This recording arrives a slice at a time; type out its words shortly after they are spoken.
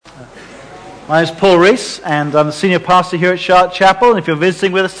My name is Paul Rees, and I'm the senior pastor here at Charlotte Chapel. And if you're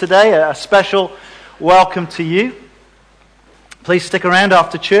visiting with us today, a special welcome to you. Please stick around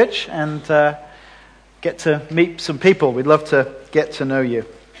after church and get to meet some people. We'd love to get to know you.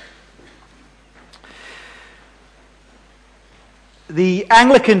 The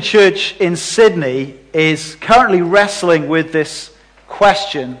Anglican Church in Sydney is currently wrestling with this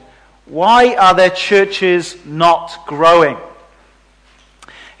question: why are their churches not growing?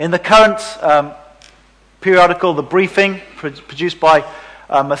 In the current periodical, The Briefing, produced by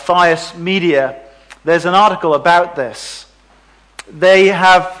Matthias Media, there's an article about this. They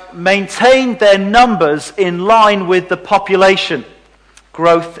have maintained their numbers in line with the population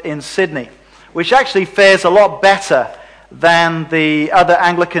growth in Sydney, which actually fares a lot better than the other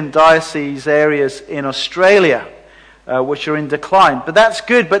Anglican diocese areas in Australia, which are in decline. But that's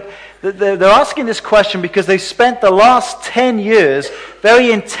good. But they're asking this question because they've spent the last 10 years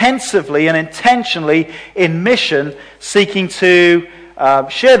very intensively and intentionally in mission, seeking to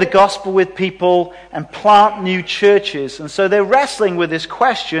share the gospel with people and plant new churches. And so they're wrestling with this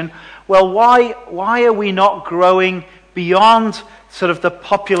question: well, why are we not growing beyond sort of the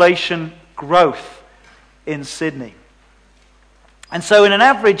population growth in Sydney? And so in an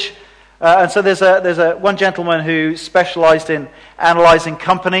average, there's one gentleman who specialised in analysing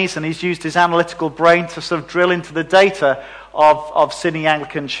companies, and he's used his analytical brain to sort of drill into the data of Sydney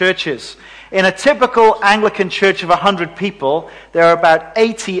Anglican churches. In a typical Anglican church of 100 people, there are about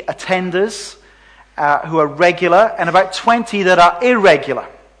 80 attenders who are regular, and about 20 that are irregular.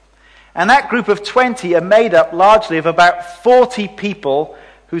 And that group of 20 are made up largely of about 40 people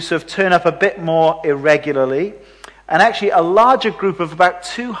who sort of turn up a bit more irregularly, and actually a larger group of about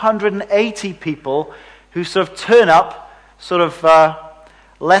 280 people who sort of turn up sort of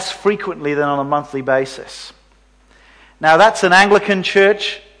less frequently than on a monthly basis. Now that's an Anglican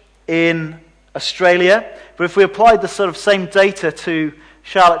church in Australia, but if we applied the sort of same data to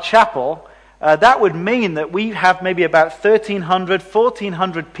Charlotte Chapel, that would mean that we have maybe about 1,300,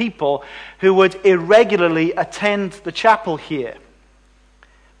 1,400 people who would irregularly attend the chapel here,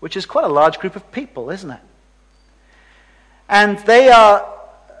 which is quite a large group of people, isn't it? And they are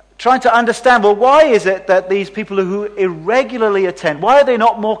trying to understand, well, why is it that these people who irregularly attend, why are they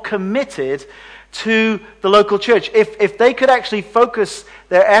not more committed to the local church? If they could actually focus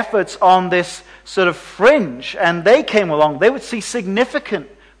their efforts on this sort of fringe and they came along, they would see significant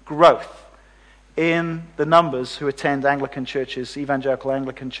growth in the numbers who attend Anglican churches, evangelical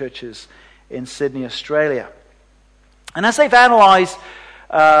Anglican churches in Sydney, Australia. And as they've analysed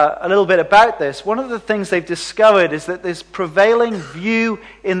a little bit about this, one of the things they've discovered is that this prevailing view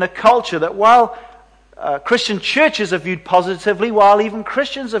in the culture that while Christian churches are viewed positively, while even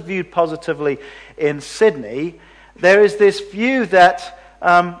Christians are viewed positively in Sydney, there is this view that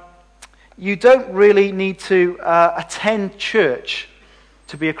you don't really need to attend church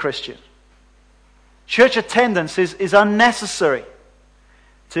to be a Christian. Church attendance is unnecessary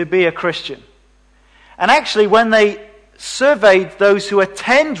to be a Christian. And actually, when they surveyed those who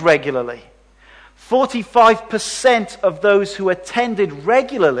attend regularly, 45% of those who attended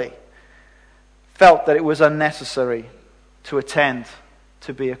regularly felt that it was unnecessary to attend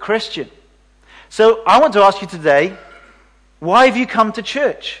to be a Christian. So I want to ask you today, why have you come to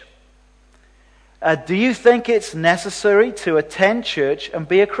church? Do you think it's necessary to attend church and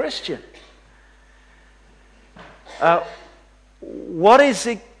be a Christian? What is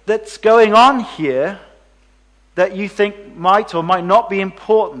it that's going on here that you think might or might not be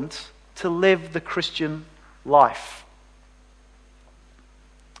important to live the Christian life?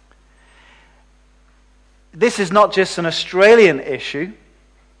 This is not just an Australian issue.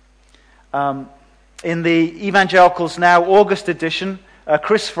 In the Evangelicals Now August edition,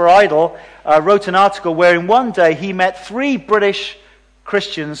 Christopher Idle wrote an article where in one day he met 3 British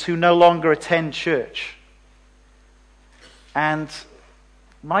Christians who no longer attend church. And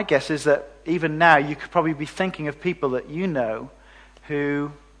my guess is that even now you could probably be thinking of people that you know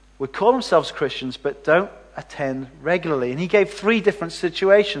who would call themselves Christians but don't attend regularly. And he gave 3 different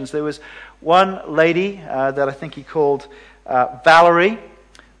situations. There was one lady that I think he called Valerie.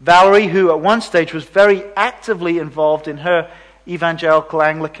 Valerie, who at one stage was very actively involved in her evangelical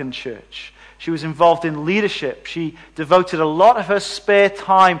Anglican church. She was involved in leadership. She devoted a lot of her spare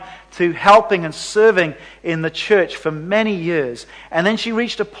time to helping and serving in the church for many years. And then she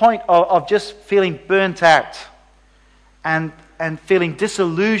reached a point of just feeling burnt out and feeling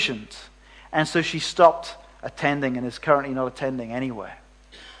disillusioned. And so she stopped attending and is currently not attending anywhere.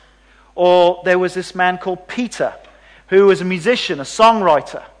 Or there was this man called Peter, who was a musician, a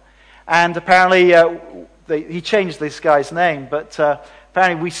songwriter. And apparently he changed this guy's name, but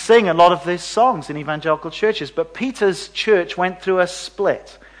apparently we sing a lot of these songs in evangelical churches, but Peter's church went through a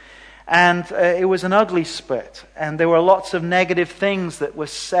split. And it was an ugly split. And there were lots of negative things that were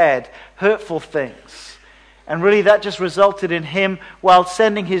said, hurtful things. And really that just resulted in him, while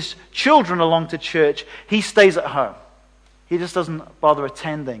sending his children along to church, he stays at home. He just doesn't bother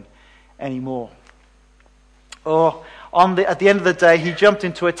attending anymore. Or at the end of the day, he jumped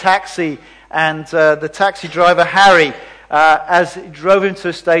into a taxi, and the taxi driver, Harry, as he drove him to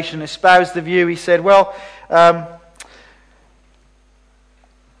a station, espoused the view. He said, well,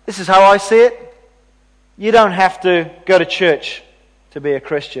 this is how I see it. You don't have to go to church to be a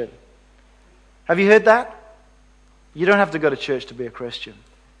Christian. Have you heard that? You don't have to go to church to be a Christian.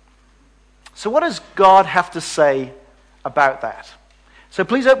 So what does God have to say about that? So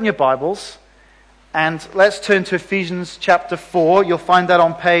please open your Bibles and let's turn to Ephesians chapter 4. You'll find that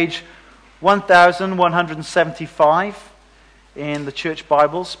on page 1175 in the church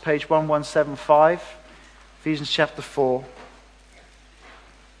Bibles, page 1175, Ephesians chapter 4.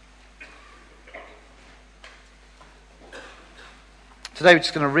 Today we're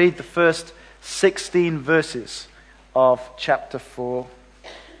just going to read the first 16 verses of chapter 4.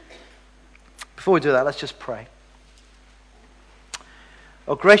 Before we do that, let's just pray.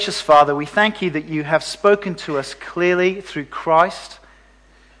 Oh, gracious Father, we thank you that you have spoken to us clearly through Christ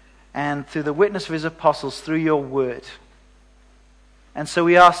and through the witness of his apostles through your word. And so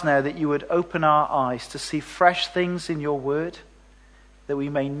we ask now that you would open our eyes to see fresh things in your word, that we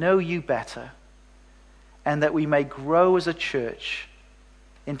may know you better, and that we may grow as a church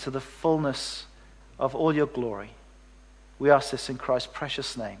into the fullness of all your glory. We ask this in Christ's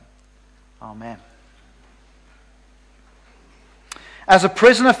precious name. Amen. As a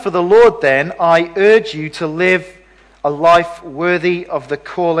prisoner for the Lord, then, I urge you to live a life worthy of the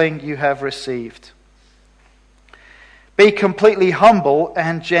calling you have received. Be completely humble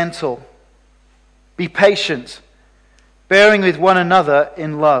and gentle. Be patient, bearing with one another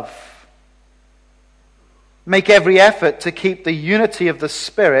in love. Make every effort to keep the unity of the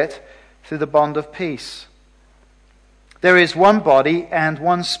Spirit through the bond of peace. There is one body and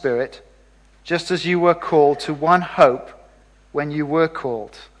one Spirit, just as you were called to one hope when you were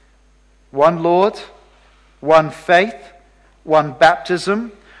called. One Lord, one faith, one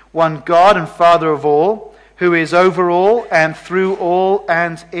baptism, one God and Father of all, who is over all and through all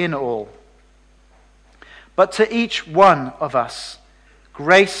and in all. But to each one of us,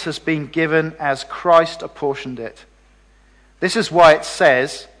 grace has been given as Christ apportioned it. This is why it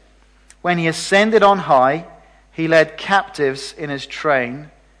says, when he ascended on high, he led captives in his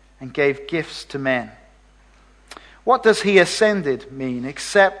train and gave gifts to men. What does he ascended mean,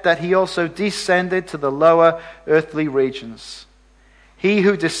 except that he also descended to the lower earthly regions? He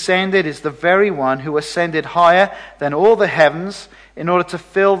who descended is the very one who ascended higher than all the heavens in order to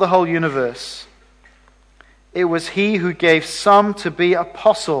fill the whole universe. It was he who gave some to be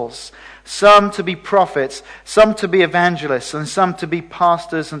apostles, some to be prophets, some to be evangelists, and some to be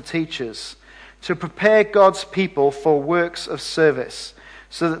pastors and teachers, to prepare God's people for works of service,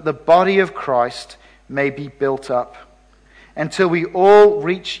 so that the body of Christ may be built up, until we all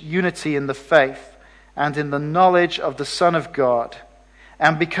reach unity in the faith and in the knowledge of the Son of God,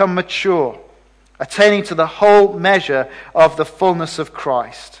 and become mature, attaining to the whole measure of the fullness of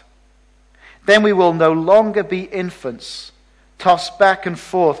Christ. Then we will no longer be infants, tossed back and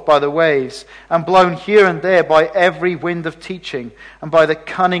forth by the waves, and blown here and there by every wind of teaching, and by the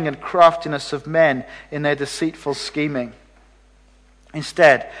cunning and craftiness of men in their deceitful scheming.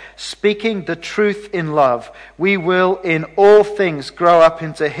 Instead, speaking the truth in love, we will in all things grow up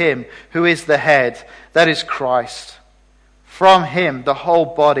into him who is the head, that is Christ. From him the whole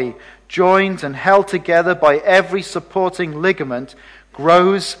body, joined and held together by every supporting ligament,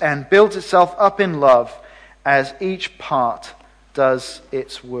 grows and builds itself up in love as each part does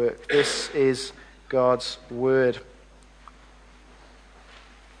its work. This is God's word.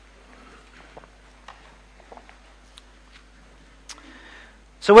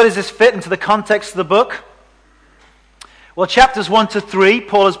 So where does this fit into the context of the book? Well, chapters 1 to 3,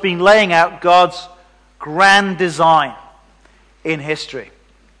 Paul has been laying out God's grand design in history.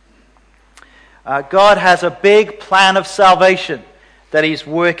 God has a big plan of salvation that he's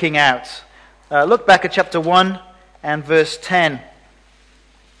working out. Look back at chapter 1 and verse 10.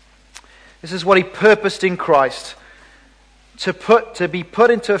 This is what he purposed in Christ to be put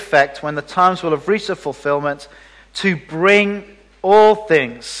into effect when the times will have reached their fulfillment, to bring all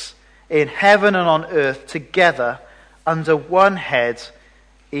things in heaven and on earth together under one head,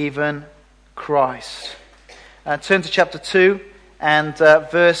 even Christ. Turn to chapter 2 and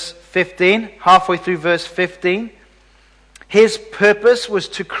verse 15, halfway through verse 15. His purpose was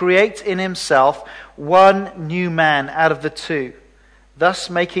to create in himself one new man out of the two, thus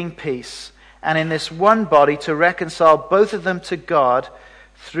making peace, and in this one body to reconcile both of them to God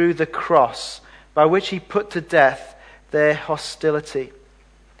through the cross, by which he put to death their hostility.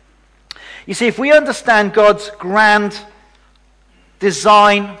 You see, if we understand God's grand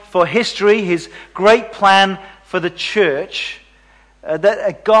design for history, his great plan for the church,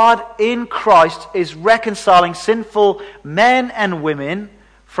 that God in Christ is reconciling sinful men and women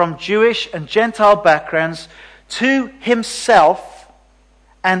from Jewish and Gentile backgrounds to himself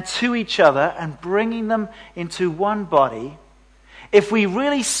and to each other and bringing them into one body. If we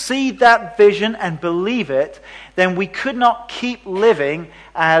really see that vision and believe it, then we could not keep living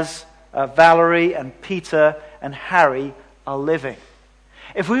as Valerie and Peter and Harry are living.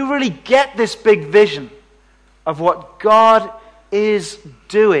 If we really get this big vision of what God is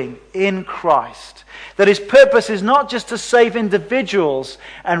doing in Christ, that his purpose is not just to save individuals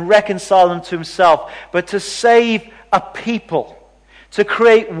and reconcile them to himself, but to save a people, to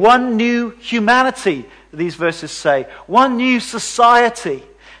create one new humanity, these verses say, one new society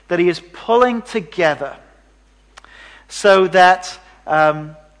that he is pulling together, so that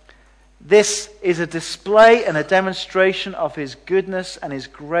this is a display and a demonstration of his goodness and his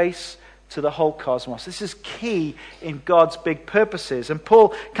grace to the whole cosmos. This is key in God's big purposes. And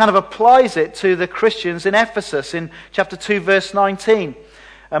Paul kind of applies it to the Christians in Ephesus in chapter 2, verse 19.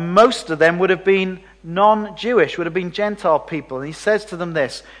 And most of them would have been non-Jewish, would have been Gentile people. And he says to them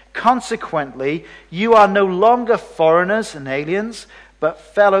this: consequently, you are no longer foreigners and aliens, but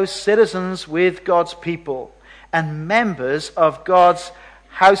fellow citizens with God's people and members of God's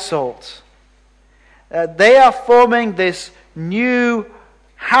household. They are forming this new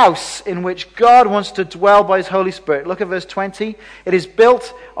house in which God wants to dwell by his Holy Spirit. Look at verse 20. It is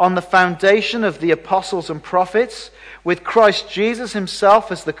built on the foundation of the apostles and prophets, with Christ Jesus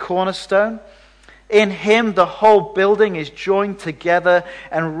himself as the cornerstone. In him the whole building is joined together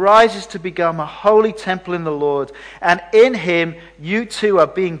and rises to become a holy temple in the Lord. And in him you two are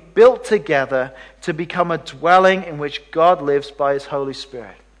being built together to become a dwelling in which God lives by his Holy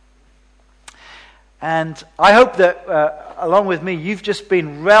Spirit. And I hope that, along with me, you've just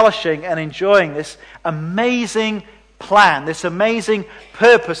been relishing and enjoying this amazing plan, this amazing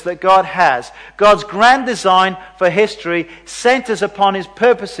purpose that God has. God's grand design for history centers upon his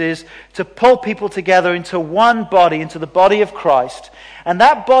purposes to pull people together into one body, into the body of Christ. And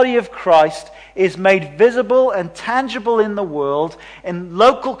that body of Christ is made visible and tangible in the world in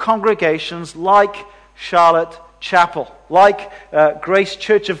local congregations like Charlotte Chapel, like Grace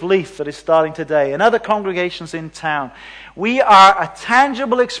Church of Leith that is starting today, and other congregations in town. We are a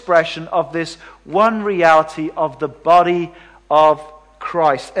tangible expression of this one reality of the body of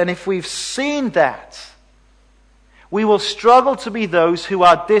Christ. And if we've seen that, we will struggle to be those who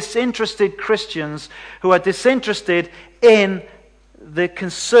are disinterested Christians, who are disinterested in the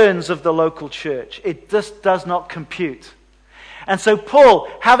concerns of the local church. It just does not compute. And so Paul,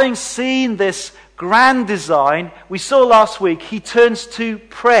 having seen this grand design, we saw last week, he turns to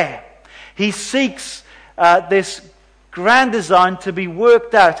prayer. He seeks this grand design to be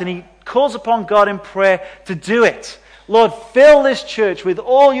worked out, and he calls upon God in prayer to do it. Lord, fill this church with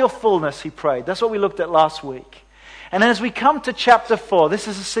all your fullness, he prayed. That's what we looked at last week. And then as we come to chapter 4, this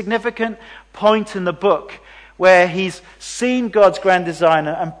is a significant point in the book where he's seen God's grand design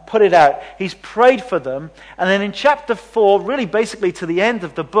and put it out. He's prayed for them. And then in chapter 4, really basically to the end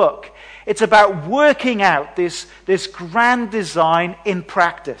of the book, it's about working out this grand design in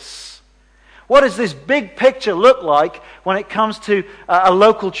practice. What does this big picture look like when it comes to a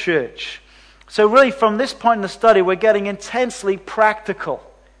local church? So really from this point in the study, we're getting intensely practical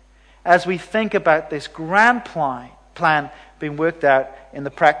as we think about this grand plan being worked out in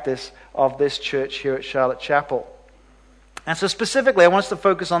the practice of this church here at Charlotte Chapel. And so specifically, I want us to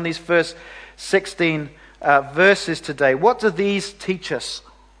focus on these first 16 verses today. What do these teach us?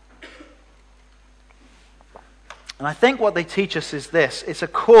 And I think what they teach us is this. It's a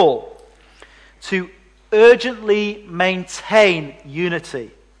call to urgently maintain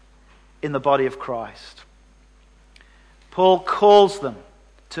unity in the body of Christ. Paul calls them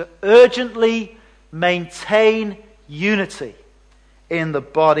to urgently maintain unity in the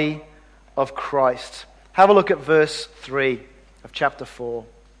body of Christ. Have a look at verse 3 of chapter 4.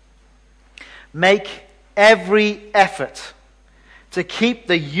 Make every effort to keep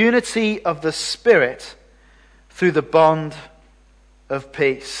the unity of the Spirit through the bond of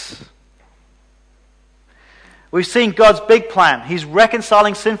peace. We've seen God's big plan. He's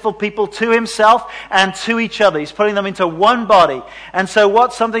reconciling sinful people to himself and to each other. He's putting them into one body. And so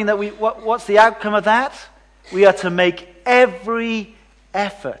what's the outcome of that? We are to make every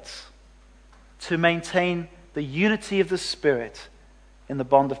effort to maintain the unity of the Spirit in the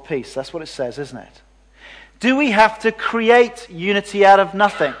bond of peace. That's what it says, isn't it? Do we have to create unity out of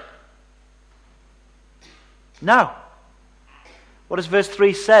nothing? No. What does verse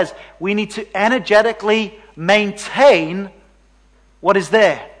 3 says? We need to energetically maintain what is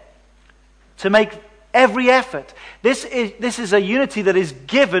there. To make every effort. This is a unity that is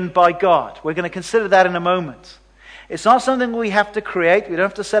given by God. We're going to consider that in a moment. It's not something we have to create. We don't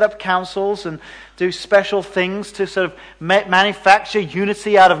have to set up councils and do special things to sort of manufacture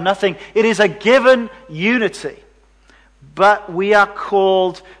unity out of nothing. It is a given unity. But we are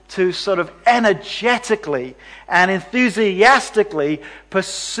called to sort of energetically and enthusiastically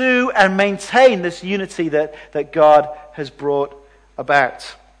pursue and maintain this unity that God has brought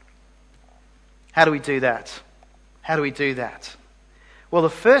about. How do we do that? How do we do that? Well, the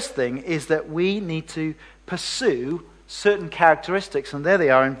first thing is that we need to pursue certain characteristics, and there they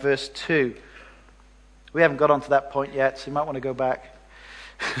are in verse 2. We haven't got onto that point yet, so you might want to go back.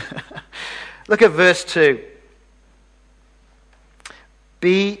 Look at verse 2.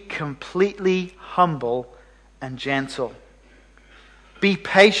 Be completely humble and gentle. Be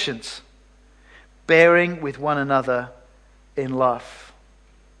patient, bearing with one another in love.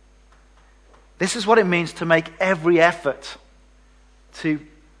 This is what it means to make every effort to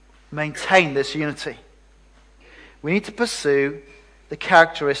maintain this unity. We need to pursue the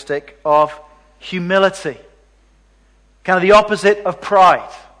characteristic of humility. Kind of the opposite of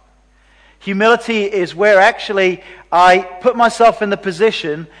pride. Humility is where actually I put myself in the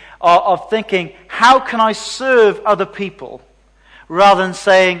position of thinking, how can I serve other people? Rather than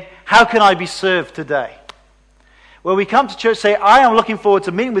saying, how can I be served today? Where we come to church say, I am looking forward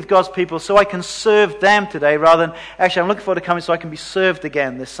to meeting with God's people so I can serve them today, rather than, actually, I'm looking forward to coming so I can be served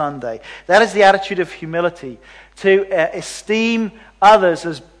again this Sunday. That is the attitude of humility, to esteem others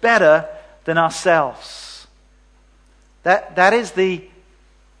as better than ourselves. That is the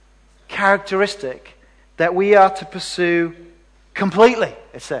characteristic that we are to pursue completely,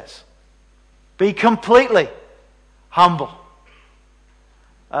 it says. Be completely humble.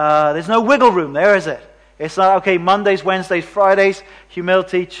 There's no wiggle room there, is it? It's not, okay, Mondays, Wednesdays, Fridays,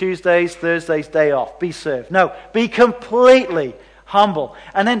 humility, Tuesdays, Thursdays, day off. Be served. No, be completely humble.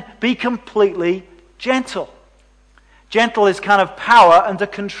 And then be completely gentle. Gentle is kind of power under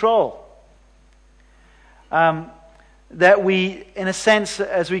control. That we, in a sense,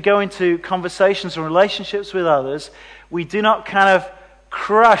 as we go into conversations and relationships with others, we do not kind of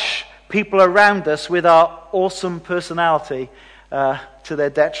crush people around us with our awesome personality to their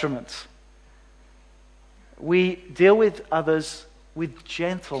detriment. We deal with others with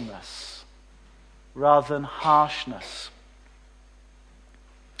gentleness rather than harshness.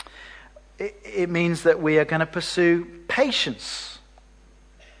 It means that we are going to pursue patience.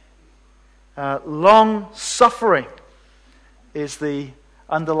 Long suffering is the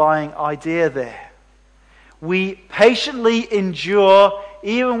underlying idea there. We patiently endure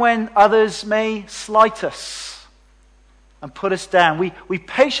even when others may slight us and put us down. We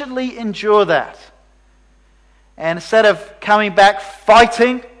patiently endure that. And instead of coming back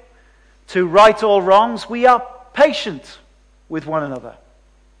fighting to right all wrongs, we are patient with one another.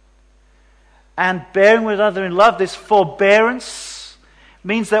 And bearing with one another in love, this forbearance,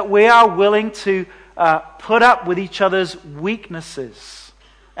 means that we are willing to put up with each other's weaknesses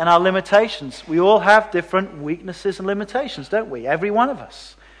and our limitations. We all have different weaknesses and limitations, don't we? Every one of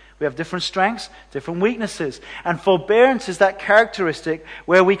us. We have different strengths, different weaknesses. And forbearance is that characteristic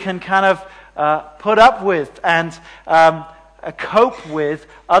where we can kind of put up with and cope with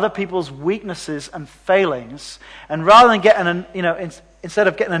other people's weaknesses and failings, and rather than getting, instead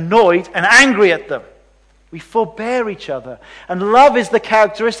of getting annoyed and angry at them, we forbear each other. And love is the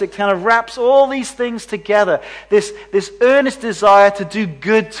characteristic that kind of wraps all these things together. This earnest desire to do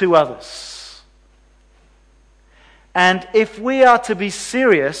good to others. And if we are to be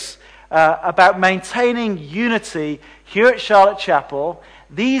serious about maintaining unity here at Charlotte Chapel,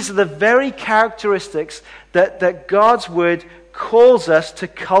 these are the very characteristics that God's Word calls us to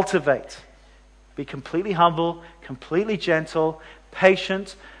cultivate. Be completely humble, completely gentle,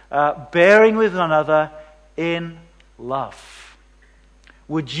 patient, bearing with one another in love.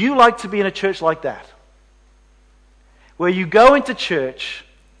 Would you like to be in a church like that? Where you go into church,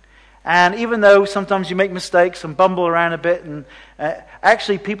 and even though sometimes you make mistakes and bumble around a bit, and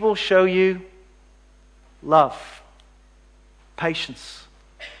actually people show you love, patience,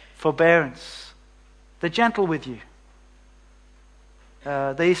 forbearance. They're gentle with you.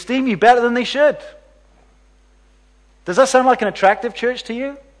 They esteem you better than they should. Does that sound like an attractive church to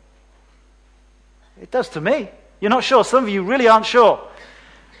you? It does to me. You're not sure. Some of you really aren't sure.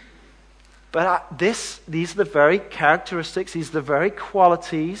 But these are the very characteristics, these are the very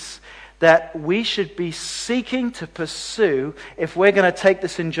qualities that we should be seeking to pursue if we're going to take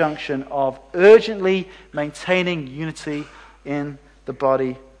this injunction of urgently maintaining unity in the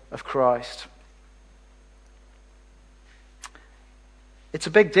body of Christ. It's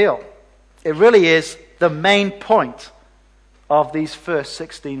a big deal. It really is the main point of these first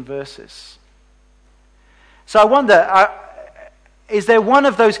 16 verses. So I wonder, is there one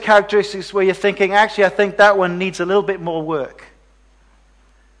of those characteristics where you're thinking, actually, I think that one needs a little bit more work?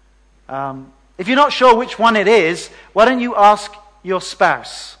 If you're not sure which one it is, why don't you ask your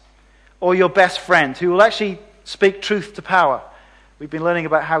spouse or your best friend who will actually speak truth to power? We've been learning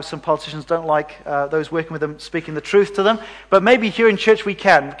about how some politicians don't like those working with them speaking the truth to them. But maybe here in church we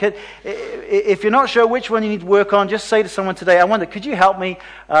can. If you're not sure which one you need to work on, just say to someone today, I wonder, could you help me?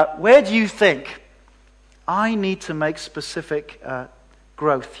 Where do you think I need to make specific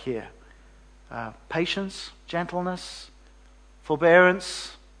growth here? Patience, gentleness,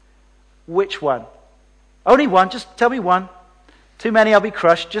 forbearance. Which one? Only one. Just tell me one. Too many, I'll be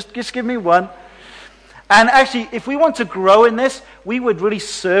crushed. Just give me one. And actually, if we want to grow in this, we would really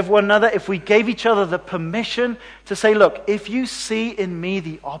serve one another if we gave each other the permission to say, look, if you see in me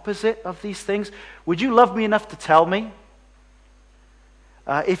the opposite of these things, would you love me enough to tell me?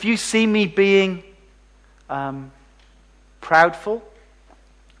 If you see me being proudful,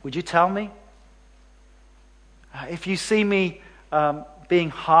 would you tell me? If you see me being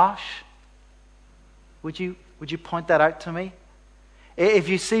harsh, would you point that out to me? If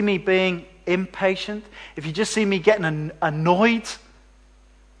you see me being impatient, if you just see me getting annoyed,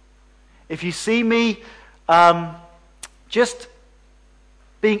 if you see me just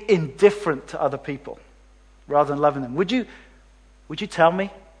being indifferent to other people rather than loving them, would you tell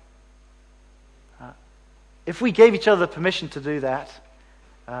me? If we gave each other the permission to do that,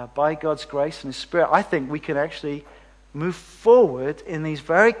 by God's grace and His Spirit, I think we can actually move forward in these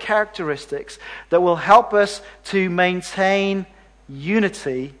very characteristics that will help us to maintain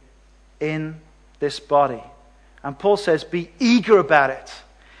unity in this body. And Paul says, be eager about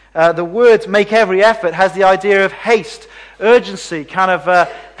it. The word make every effort has the idea of haste, urgency, kind of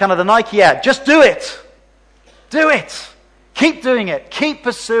the Nike ad. Just do it. Do it. Keep doing it. Keep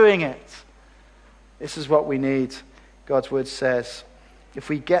pursuing it. This is what we need, God's word says. If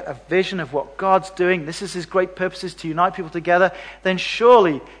we get a vision of what God's doing, this is His great purposes to unite people together, then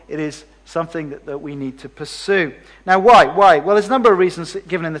surely it is something that we need to pursue. Now, why? Why? Well, there's a number of reasons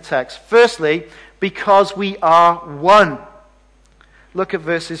given in the text. Firstly, because we are one. Look at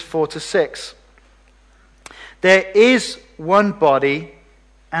verses 4 to 6. There is one body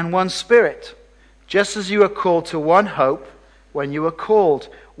and one Spirit, just as you are called to one hope when you are called,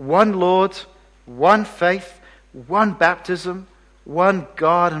 one Lord, one faith, one baptism, one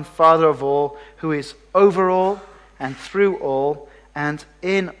God and Father of all, who is over all and through all and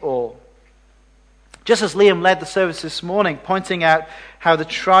in all. Just as Liam led the service this morning, pointing out how the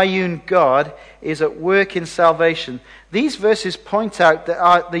triune God is at work in salvation, these verses point out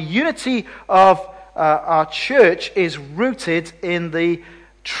that the unity of our church is rooted in the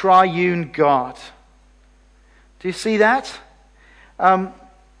triune God. Do you see that?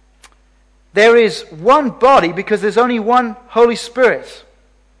 There is one body because there's only one Holy Spirit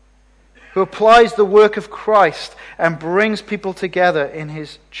who applies the work of Christ and brings people together in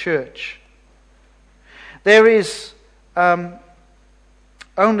His church. There is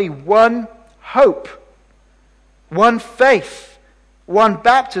only one hope, one faith, one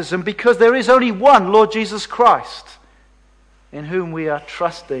baptism, because there is only one Lord Jesus Christ in whom we are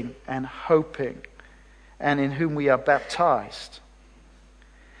trusting and hoping and in whom we are baptized.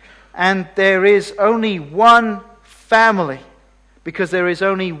 And there is only one family, because there is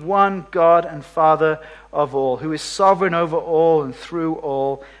only one God and Father of all, who is sovereign over all and through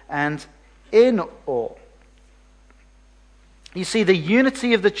all and in all. You see, the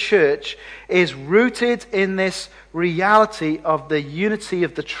unity of the church is rooted in this reality of the unity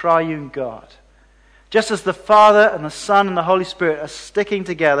of the triune God. Just as the Father and the Son and the Holy Spirit are sticking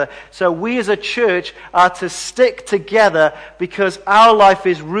together, so we as a church are to stick together because our life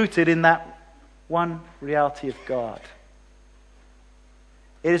is rooted in that one reality of God.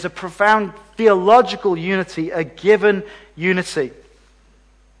 It is a profound theological unity, a given unity.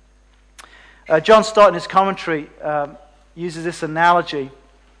 John Stott in his commentary uses this analogy.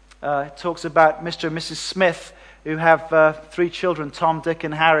 He talks about Mr. and Mrs. Smith, who have 3 children, Tom, Dick,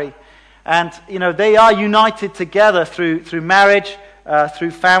 and Harry. And, they are united together through marriage,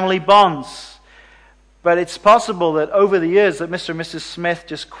 through family bonds. But it's possible that over the years that Mr. and Mrs. Smith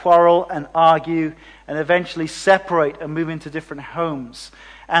just quarrel and argue and eventually separate and move into different homes.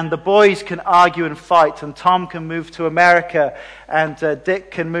 And the boys can argue and fight, and Tom can move to America, and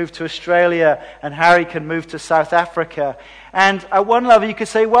Dick can move to Australia, and Harry can move to South Africa. And at one level you could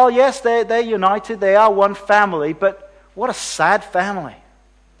say, well, yes, they're united, they are one family, but what a sad family.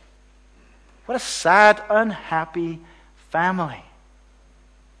 What a sad, unhappy family.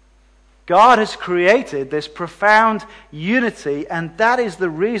 God has created this profound unity, and that is the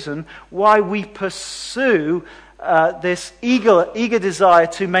reason why we pursue this eager desire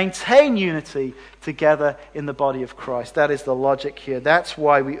to maintain unity together in the body of Christ. That is the logic here. That's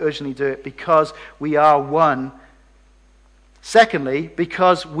why we urgently do it, because we are one. Secondly,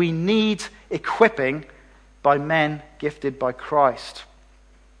 because we need equipping by men gifted by Christ.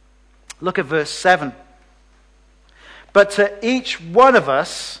 Look at verse 7. But to each one of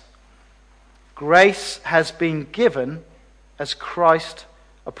us, grace has been given as Christ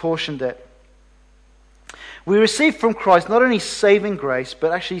apportioned it. We receive from Christ not only saving grace,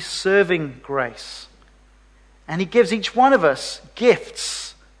 but actually serving grace. And he gives each one of us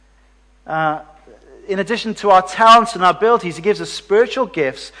gifts. In addition to our talents and our abilities, he gives us spiritual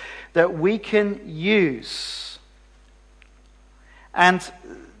gifts that we can use. And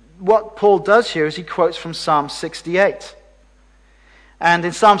what Paul does here is he quotes from Psalm 68. And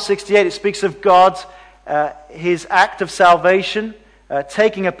in Psalm 68 it speaks of God, his act of salvation,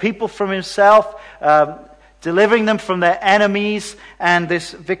 taking a people from himself, delivering them from their enemies, and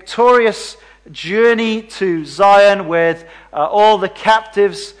this victorious journey to Zion with all the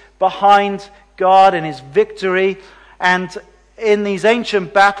captives behind God and his victory. And in these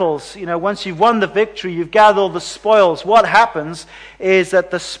ancient battles, once you've won the victory, you've gathered all the spoils. What happens is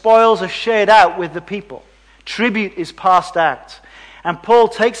that the spoils are shared out with the people. Tribute is passed out. And Paul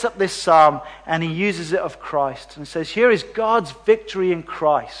takes up this psalm and he uses it of Christ and says, here is God's victory in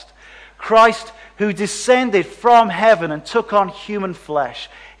Christ. Christ who descended from heaven and took on human flesh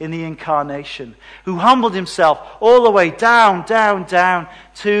in the incarnation, who humbled himself all the way down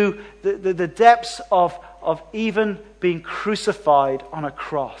to the depths of even being crucified on a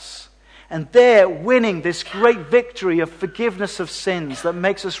cross. And there, winning this great victory of forgiveness of sins that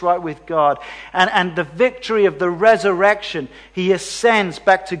makes us right with God. And the victory of the resurrection, he ascends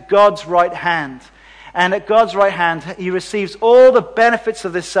back to God's right hand. And at God's right hand, he receives all the benefits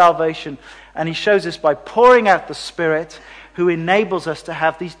of this salvation. And he shows us by pouring out the Spirit, who enables us to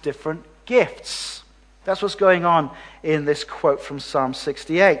have these different gifts. That's what's going on in this quote from Psalm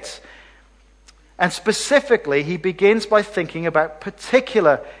 68. And specifically, he begins by thinking about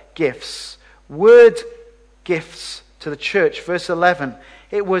particular gifts, word gifts to the church. Verse 11,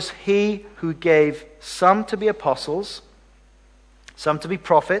 it was he who gave some to be apostles, some to be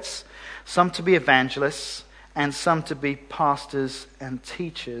prophets, some to be evangelists, and some to be pastors and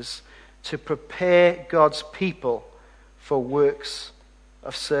teachers, to prepare God's people for works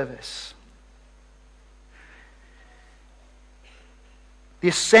of service. The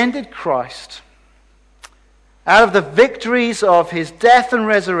ascended Christ, out of the victories of his death and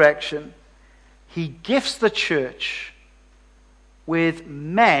resurrection, he gifts the church with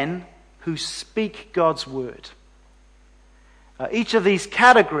men who speak God's word. Each of these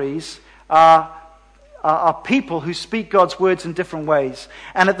categories are people who speak God's words in different ways.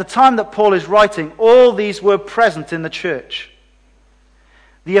 And at the time that Paul is writing, all these were present in the church.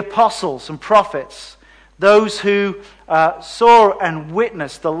 The apostles and prophets, those who saw and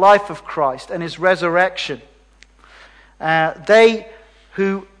witnessed the life of Christ and his resurrection. They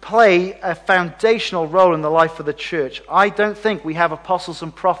who play a foundational role in the life of the church. I don't think we have apostles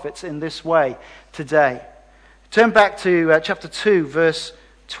and prophets in this way today. Turn back to chapter 2, verse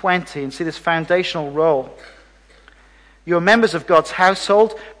 20, and see this foundational role. You are members of God's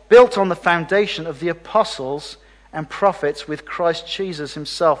household, built on the foundation of the apostles and prophets, with Christ Jesus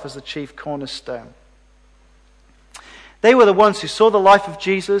himself as the chief cornerstone. They were the ones who saw the life of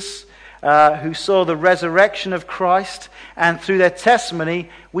Jesus, who saw the resurrection of Christ, and through their testimony,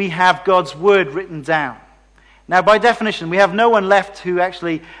 we have God's word written down. Now, by definition, we have no one left who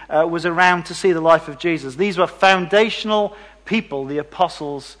actually was around to see the life of Jesus. These were foundational people, the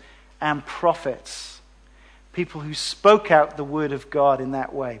apostles and prophets. People who spoke out the word of God in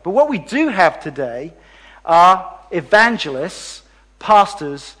that way. But what we do have today are evangelists,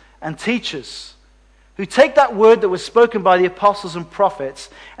 pastors, and teachers who take that word that was spoken by the apostles and prophets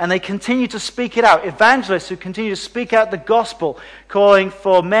and they continue to speak it out. Evangelists who continue to speak out the gospel, calling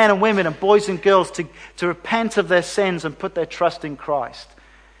for men and women and boys and girls to repent of their sins and put their trust in Christ.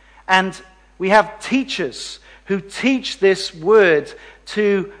 And we have teachers who teach this word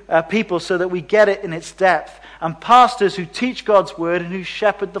to people so that we get it in its depth, and pastors who teach God's word and who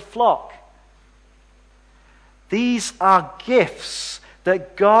shepherd the flock. These are gifts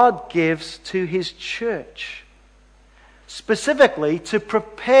that God gives to his church, specifically to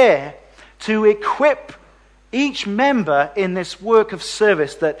prepare, to equip each member in this work of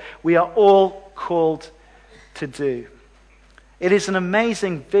service that we are all called to do. It is an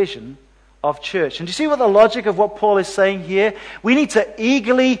amazing vision of church. And do you see what the logic of what Paul is saying here? We need to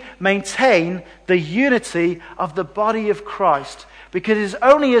eagerly maintain the unity of the body of Christ, because it is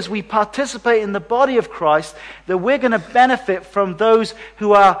only as we participate in the body of Christ that we're going to benefit from those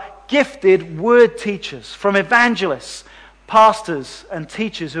who are gifted word teachers, from evangelists, pastors, and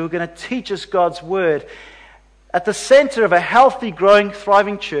teachers who are going to teach us God's word. At the center of a healthy, growing,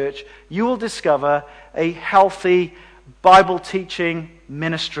 thriving church, you will discover a healthy Bible teaching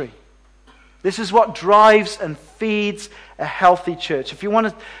ministry. This is what drives and feeds a healthy church. If you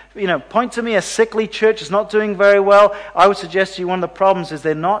want to, point to me a sickly church that's not doing very well, I would suggest to you one of the problems is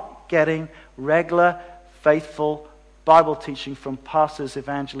they're not getting regular, faithful Bible teaching from pastors,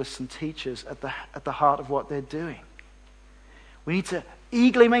 evangelists, and teachers at the heart of what they're doing. We need to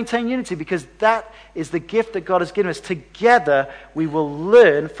eagerly maintain unity because that is the gift that God has given us. Together, we will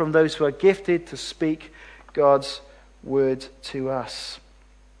learn from those who are gifted to speak God's word to us.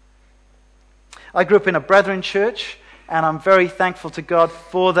 I grew up in a Brethren church, and I'm very thankful to God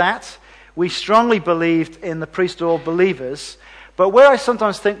for that. We strongly believed in the priesthood of all believers, but where I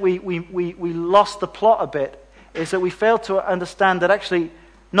sometimes think we lost the plot a bit is that we failed to understand that actually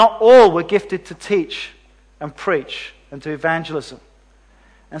not all were gifted to teach and preach and to evangelism.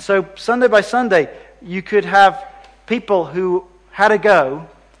 And so Sunday by Sunday, you could have people who had a go,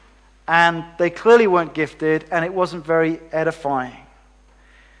 and they clearly weren't gifted, and it wasn't very edifying.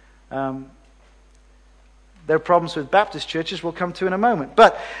 There are problems with Baptist churches we'll come to in a moment.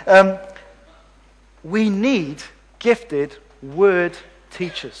 But we need gifted word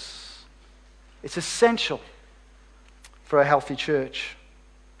teachers. It's essential for a healthy church.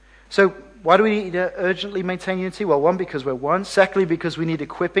 So why do we need to urgently maintain unity? Well, one, because we're one. Secondly, because we need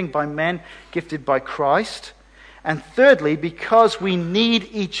equipping by men gifted by Christ. And thirdly, because we need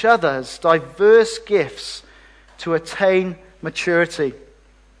each other's diverse gifts to attain maturity.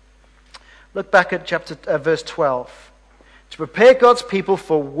 Look back at verse 12. To prepare God's people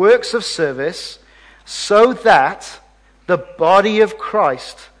for works of service so that the body of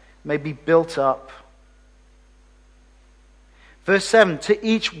Christ may be built up. Verse 7, to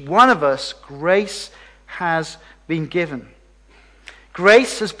each one of us grace has been given.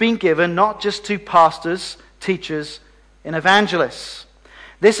 Grace has been given not just to pastors, teachers, and evangelists.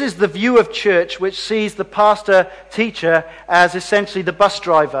 This is the view of church which sees the pastor, teacher as essentially the bus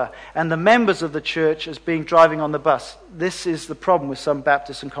driver and the members of the church as being driving on the bus. This is the problem with some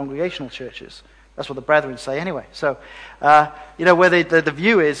Baptist and congregational churches. That's what the brethren say anyway. So, where the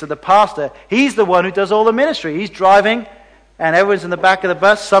view is that the pastor, he's the one who does all the ministry. He's driving and everyone's in the back of the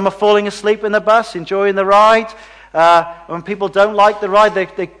bus. Some are falling asleep in the bus, enjoying the ride. When people don't like the ride,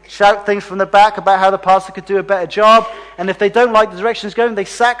 they shout things from the back about how the pastor could do a better job. And if they don't like the direction it's going, they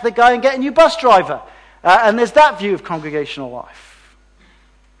sack the guy and get a new bus driver. And there's that view of congregational life.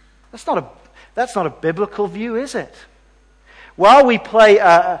 That's not a biblical view, is it? While we play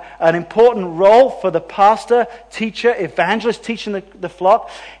an important role for the pastor, teacher, evangelist teaching the flock,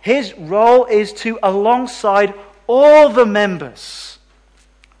 his role is to, alongside all the members,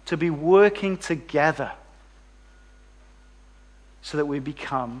 to be working together so that we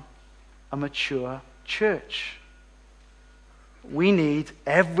become a mature church. We need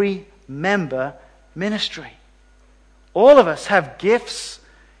every member ministry. All of us have gifts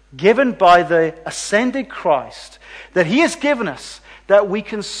given by the ascended Christ that he has given us that we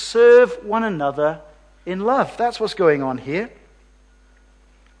can serve one another in love. That's what's going on here.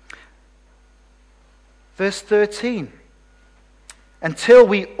 Verse 13. Until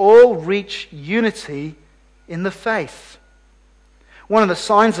we all reach unity in the faith. One of the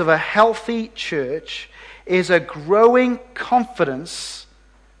signs of a healthy church is a growing confidence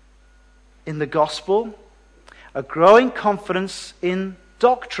in the gospel, a growing confidence in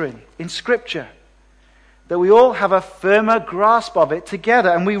doctrine, in Scripture, that we all have a firmer grasp of it together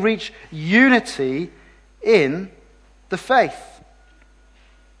and we reach unity in the faith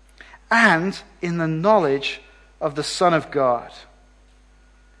and in the knowledge of the Son of God.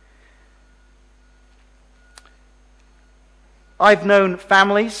 I've known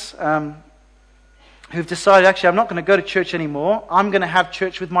families who've decided, actually, I'm not going to go to church anymore. I'm going to have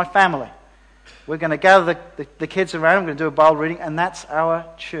church with my family. We're going to gather the kids around. I'm going to do a Bible reading, and that's our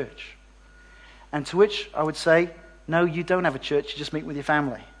church. And to which I would say, no, you don't have a church, you just meet with your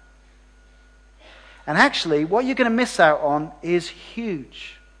family. And actually, what you're going to miss out on is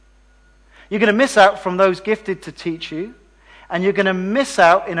huge. You're going to miss out from those gifted to teach you, and you're going to miss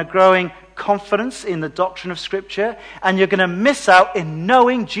out in a growing confidence in the doctrine of Scripture, and you're going to miss out in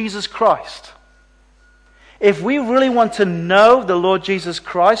knowing Jesus Christ. If we really want to know the Lord Jesus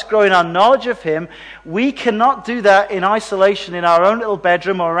Christ, grow in our knowledge of Him, we cannot do that in isolation in our own little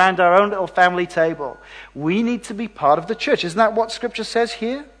bedroom or around our own little family table. We need to be part of the church. Isn't that what Scripture says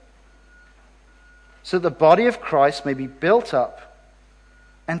here? So that the body of Christ may be built up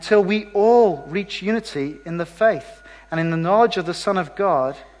until we all reach unity in the faith and in the knowledge of the Son of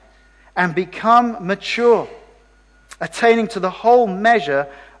God and become mature, attaining to the whole measure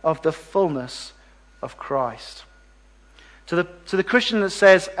of the fullness of Christ. To the Christian that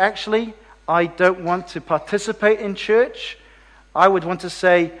says, actually, I don't want to participate in church, I would want to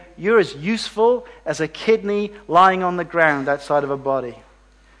say, you're as useful as a kidney lying on the ground outside of a body.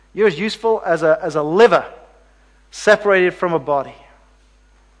 You're as useful as a liver separated from a body.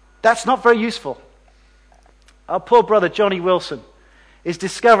 That's not very useful. Our poor brother Johnny Wilson is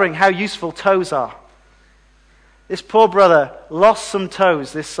discovering how useful toes are. This poor brother lost some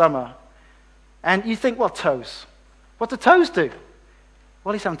toes this summer. And you think, well, toes. What do toes do?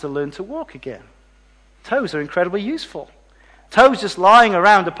 Well, he's having to learn to walk again. Toes are incredibly useful. Toes just lying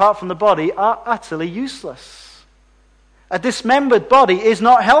around apart from the body are utterly useless. A dismembered body is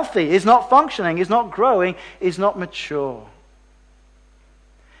not healthy, is not functioning, is not growing, is not mature.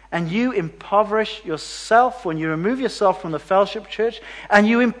 And you impoverish yourself when you remove yourself from the fellowship church, and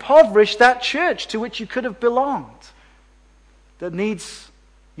you impoverish that church to which you could have belonged, that needs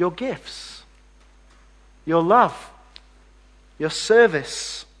your gifts, your love, your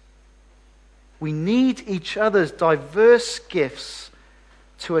service. We need each other's diverse gifts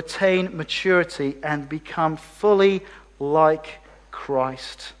to attain maturity and become fully like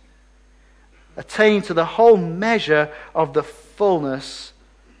Christ, attaining to the whole measure of the fullness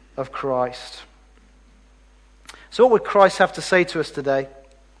of Christ. So what would Christ have to say to us today?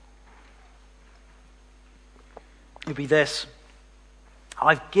 It would be this: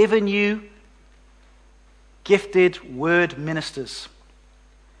 I've given you gifted word ministers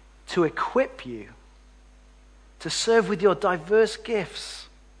to equip you to serve with your diverse gifts,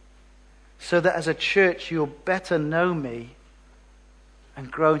 so that as a church you'll better know me and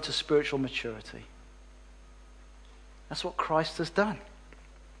grow into spiritual maturity. That's what Christ has done.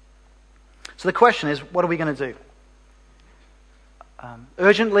 So the question is, what are we going to do?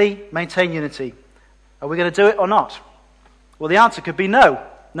 Urgently maintain unity. Are we going to do it or not? Well, the answer could be no.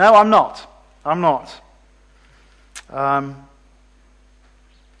 No, I'm not. I'm not. I'm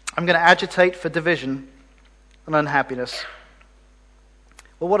going to agitate for division and unhappiness.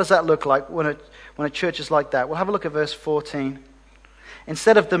 Well, what does that look like when a church is like that? Well, have a look at verse 14.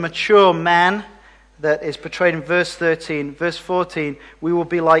 Instead of the mature man that is portrayed in verse 13, verse 14, we will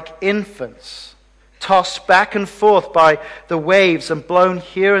be like infants, tossed back and forth by the waves and blown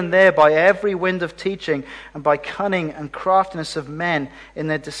here and there by every wind of teaching and by cunning and craftiness of men in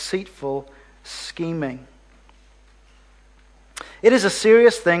their deceitful scheming. It is a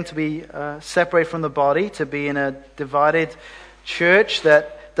serious thing to be separated from the body, to be in a divided church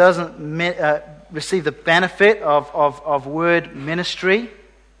that doesn't receive the benefit of word ministry.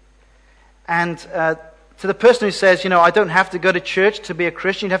 And to the person who says, I don't have to go to church to be a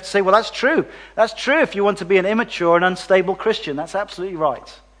Christian, you'd have to say, well, that's true. That's true if you want to be an immature and unstable Christian. That's absolutely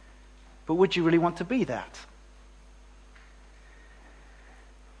right. But would you really want to be that?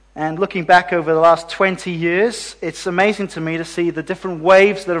 And looking back over the last 20 years, it's amazing to me to see the different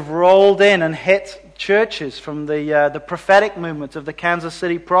waves that have rolled in and hit churches, from the prophetic movement of the Kansas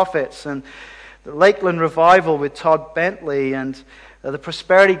City Prophets and the Lakeland Revival with Todd Bentley, and the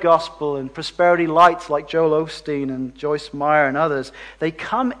Prosperity Gospel and Prosperity Lights like Joel Osteen and Joyce Meyer and others. They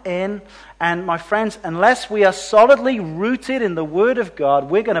come in, and my friends, unless we are solidly rooted in the Word of God,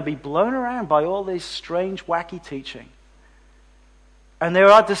 we're going to be blown around by all this strange, wacky teaching. And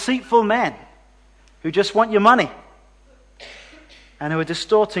there are deceitful men who just want your money and who are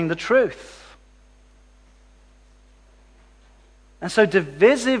distorting the truth. And so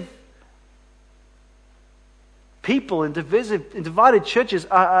divisive people in divided churches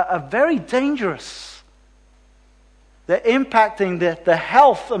are very dangerous. They're impacting the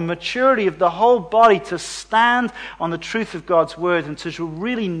health and maturity of the whole body to stand on the truth of God's Word and to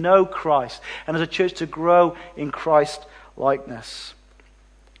really know Christ, and as a church to grow in Christ likeness.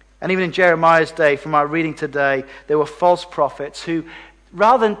 And even in Jeremiah's day, from our reading today, there were false prophets who,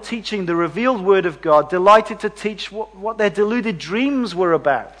 rather than teaching the revealed Word of God, delighted to teach what their deluded dreams were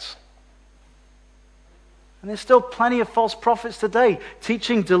about. And there's still plenty of false prophets today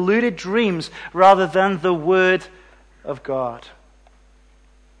teaching deluded dreams rather than the Word of God.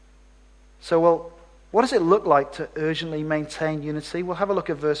 So, well, what does it look like to urgently maintain unity? We'll have a look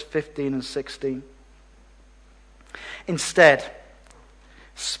at verse 15 and 16. Instead,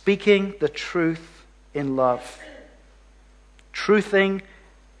 speaking the truth in love, truthing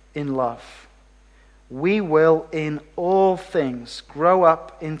in love, we will in all things grow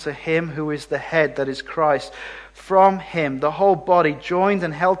up into Him who is the head, that is Christ. From Him, the whole body, joined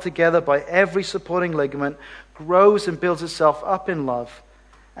and held together by every supporting ligament, grows and builds itself up in love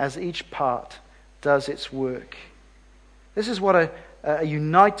as each part does its work. This is what a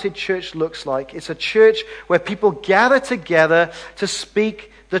united church looks like. It's a church where people gather together to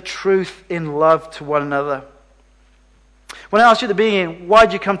speak the truth in love to one another. When I asked you at the beginning, why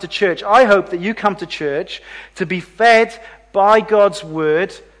did you come to church? I hope that you come to church to be fed by God's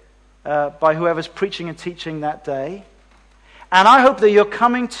Word, by whoever's preaching and teaching that day. And I hope that you're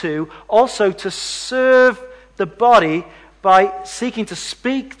coming to also to serve the body by seeking to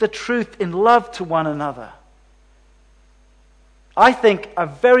speak the truth in love to one another. I think a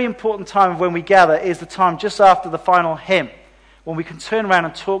very important time when we gather is the time just after the final hymn, when we can turn around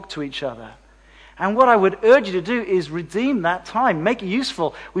and talk to each other. And what I would urge you to do is redeem that time, make it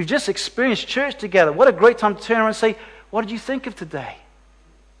useful. We've just experienced church together. What a great time to turn around and say, what did you think of today?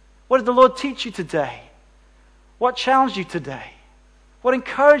 What did the Lord teach you today? What challenged you today? What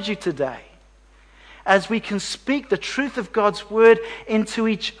encouraged you today? As we can speak the truth of God's Word into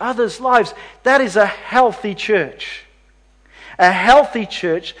each other's lives, that is a healthy church. A healthy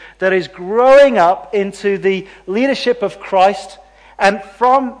church that is growing up into the leadership of Christ, and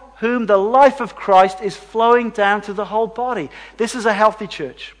from whom the life of Christ is flowing down to the whole body. This is a healthy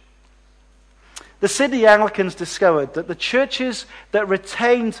church. The Sydney Anglicans discovered that the churches that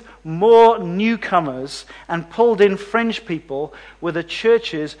retained more newcomers and pulled in fringe people were the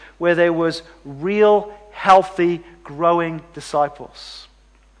churches where there was real, healthy, growing disciples.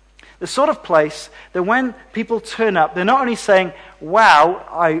 The sort of place that when people turn up, they're not only saying, wow,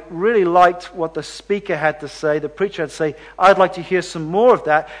 I really liked what the speaker had to say, the preacher had to say, I'd like to hear some more of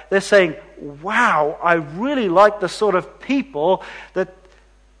that. They're saying, wow, I really like the sort of people that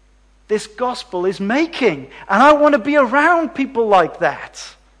this gospel is making. And I want to be around people like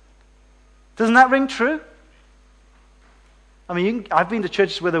that. Doesn't that ring true? I mean, I've been to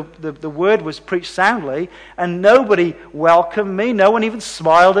churches where the word was preached soundly and nobody welcomed me. No one even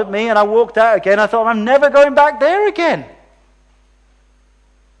smiled at me. And I walked out again. I thought, I'm never going back there again.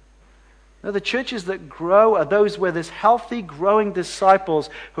 No, the churches that grow are those where there's healthy, growing disciples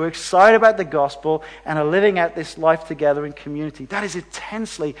who are excited about the gospel and are living out this life together in community. That is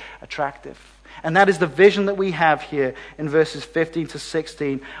intensely attractive. And that is the vision that we have here in verses 15 to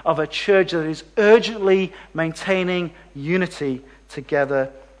 16 of a church that is urgently maintaining unity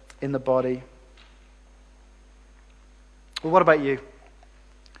together in the body. Well, what about you?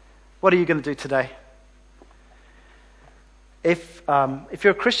 What are you going to do today? If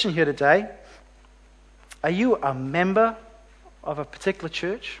you're a Christian here today, are you a member of a particular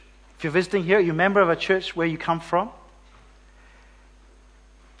church? If you're visiting here, are you a member of a church where you come from?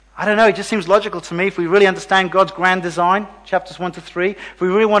 I don't know, it just seems logical to me if we really understand God's grand design, chapters 1 to 3, if we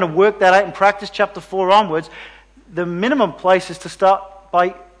really want to work that out and practice chapter 4 onwards, the minimum place is to start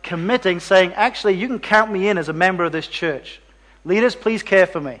by committing, saying, actually, you can count me in as a member of this church. Leaders, please care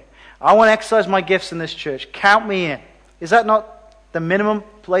for me. I want to exercise my gifts in this church. Count me in. Is that not the minimum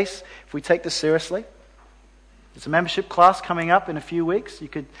place if we take this seriously? There's a membership class coming up in a few weeks. You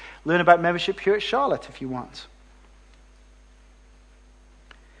could learn about membership here at Charlotte if you want.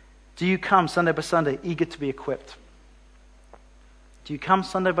 Do you come Sunday by Sunday eager to be equipped? Do you come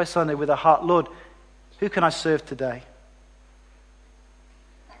Sunday by Sunday with a heart, Lord, who can I serve today?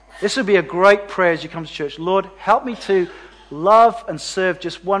 This would be a great prayer as you come to church. Lord, help me to love and serve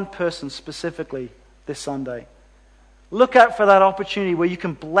just one person specifically this Sunday. Look out for that opportunity where you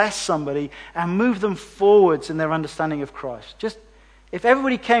can bless somebody and move them forwards in their understanding of Christ. Just if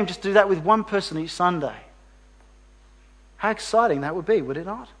everybody came, just do that with one person each Sunday. How exciting that would be, would it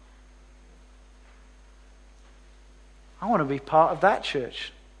not? I want to be part of that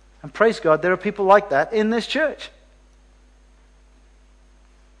church. And praise God, there are people like that in this church.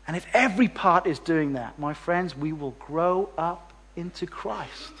 And if every part is doing that, my friends, we will grow up into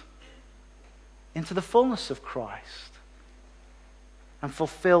Christ, into the fullness of Christ, and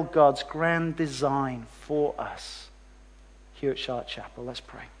fulfill God's grand design for us here at Charlotte Chapel. Let's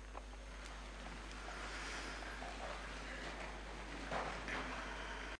pray.